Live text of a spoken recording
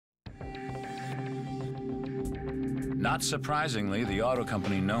Not surprisingly, the auto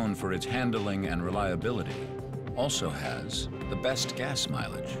company known for its handling and reliability also has the best gas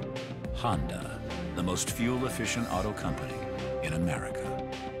mileage. Honda, the most fuel-efficient auto company in America.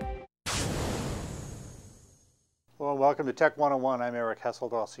 Hello and welcome to Tech 101. I'm Eric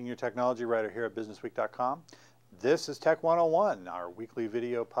Hesseldahl, Senior Technology Writer here at BusinessWeek.com. This is Tech 101, our weekly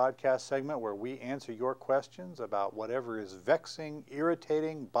video podcast segment where we answer your questions about whatever is vexing,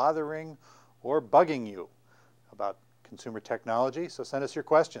 irritating, bothering, or bugging you about consumer technology. So send us your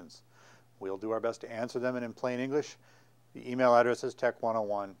questions. We'll do our best to answer them in plain English. The email address is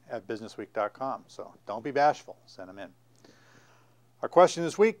tech101@businessweek.com. So don't be bashful. Send them in. Our question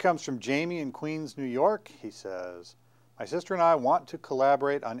this week comes from Jamie in Queens, New York. He says, my sister and I want to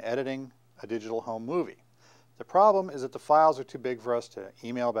collaborate on editing a digital home movie. The problem is that the files are too big for us to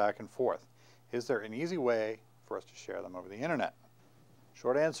email back and forth. Is there an easy way for us to share them over the internet?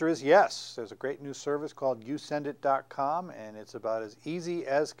 Short answer is yes. There's a great new service called YouSendIt.com, and it's about as easy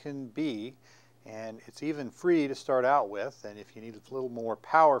as can be, and it's even free to start out with, and if you need a little more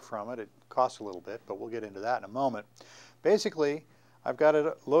power from it, it costs a little bit, but we'll get into that in a moment. Basically, I've got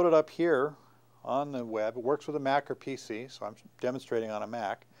it loaded up here on the web. It works with a Mac or PC, so I'm demonstrating on a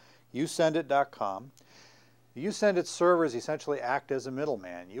Mac. YouSendIt.com. The YouSendIt servers essentially act as a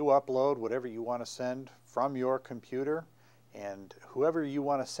middleman. You upload whatever you want to send from your computer, and whoever you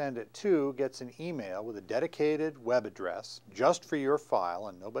want to send it to gets an email with a dedicated web address just for your file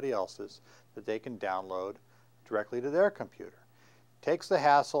and nobody else's that they can download directly to their computer. It takes the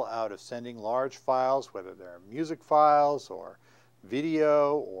hassle out of sending large files, whether they're music files or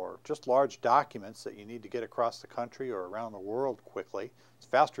video or just large documents that you need to get across the country or around the world quickly. It's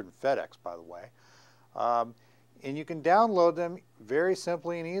faster than FedEx, by the way. And you can download them very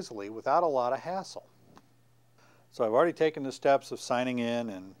simply and easily without a lot of hassle. So I've already taken the steps of signing in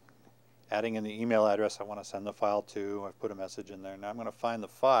and adding in the email address I want to send the file to. I've put a message in there. Now I'm going to find the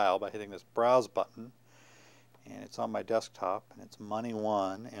file by hitting this Browse button. And it's on my desktop, and it's Money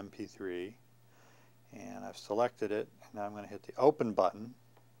One MP3. And I've selected it. And now I'm going to hit the Open button,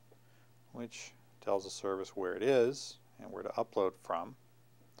 which tells the service where it is and where to upload from.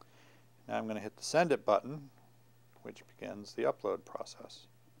 Now I'm going to hit the Send It button, which begins the upload process.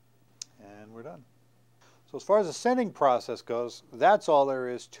 And we're done. So as far as the sending process goes, that's all there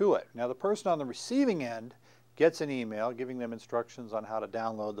is to it. Now the person on the receiving end gets an email giving them instructions on how to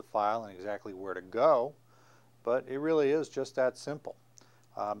download the file and exactly where to go, but it really is just that simple.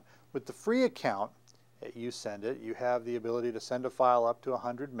 With the free account at YouSendIt, you have the ability to send a file up to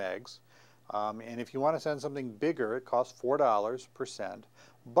 100 megs. And if you want to send something bigger, it costs $4 per send.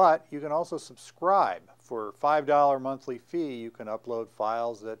 But you can also subscribe. For a $5 monthly fee, you can upload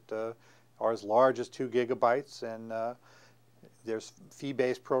files that are as large as 2 gigabytes, and there's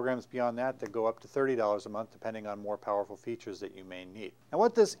fee-based programs beyond that that go up to $30 a month, depending on more powerful features that you may need. Now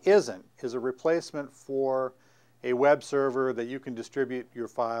what this isn't is a replacement for a web server that you can distribute your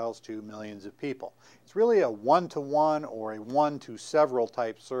files to millions of people. It's really a one-to-one or a one-to-several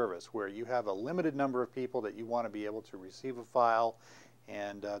type service where you have a limited number of people that you want to be able to receive a file,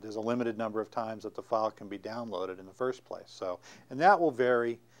 and there's a limited number of times that the file can be downloaded in the first place. So, and that will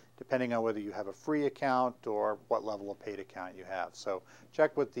vary depending on whether you have a free account or what level of paid account you have. So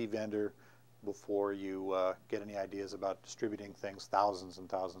check with the vendor before you get any ideas about distributing things thousands and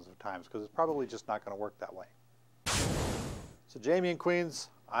thousands of times, because it's probably just not going to work that way. So Jamie in Queens,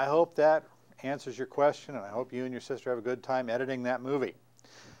 I hope that answers your question, and I hope you and your sister have a good time editing that movie.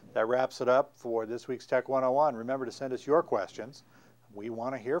 That wraps it up for this week's Tech 101. Remember to send us your questions. We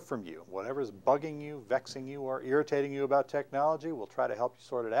want to hear from you. Whatever's bugging you, vexing you, or irritating you about technology, we'll try to help you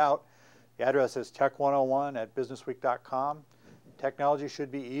sort it out. The address is tech101@businessweek.com. Technology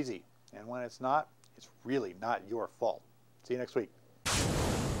should be easy, and when it's not, it's really not your fault. See you next week.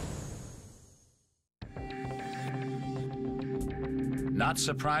 Not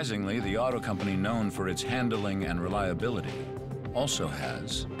surprisingly, the auto company known for its handling and reliability also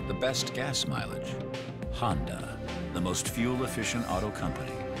has the best gas mileage. Honda, the most fuel-efficient auto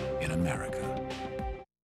company in America.